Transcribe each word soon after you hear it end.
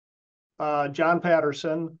John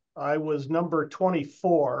Patterson. I was number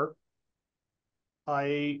 24.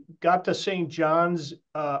 I got to St. John's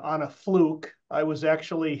on a fluke. I was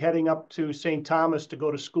actually heading up to St. Thomas to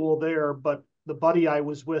go to school there, but the buddy I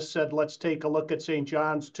was with said, let's take a look at St.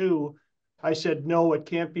 John's too. I said, no, it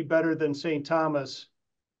can't be better than St. Thomas.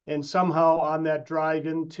 And somehow on that drive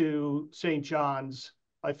into St. John's,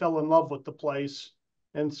 I fell in love with the place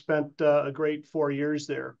and spent a great 4 years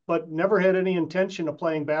there, but never had any intention of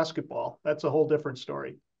playing basketball. That's a whole different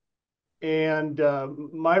story. And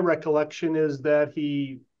my recollection is that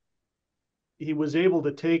he was able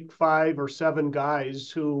to take 5 or 7 guys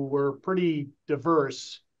who were pretty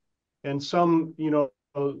diverse and some,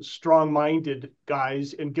 strong-minded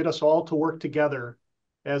guys and get us all to work together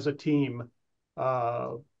as a team.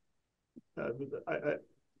 Uh,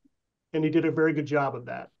 and he did a very good job of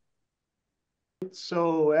that.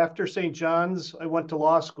 So after St. John's, I went to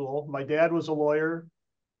law school. My dad was a lawyer.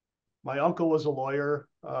 My uncle was a lawyer.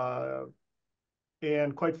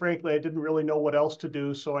 And quite frankly, I didn't really know what else to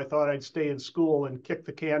do. So I thought I'd stay in school and kick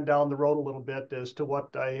the can down the road a little bit as to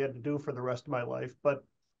what I had to do for the rest of my life. But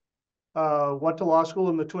went to law school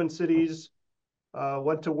in the Twin Cities,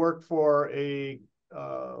 went to work for a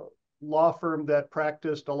law firm that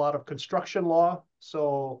practiced a lot of construction law.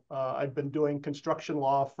 So I've been doing construction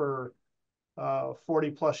law for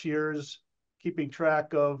 40 plus years, keeping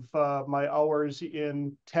track of my hours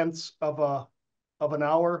in tenths of an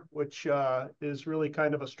hour, which is really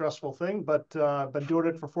kind of a stressful thing, but I've been doing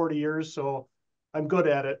it for 40 years, so I'm good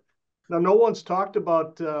at it. Now, no one's talked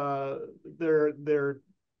about their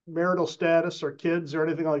marital status or kids or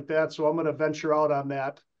anything like that, so I'm going to venture out on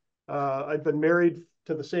that. I've been married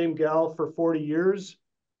to the same gal for 40 years.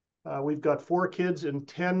 We've got 4 kids and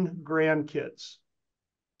 10 grandkids.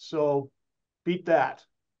 So beat that.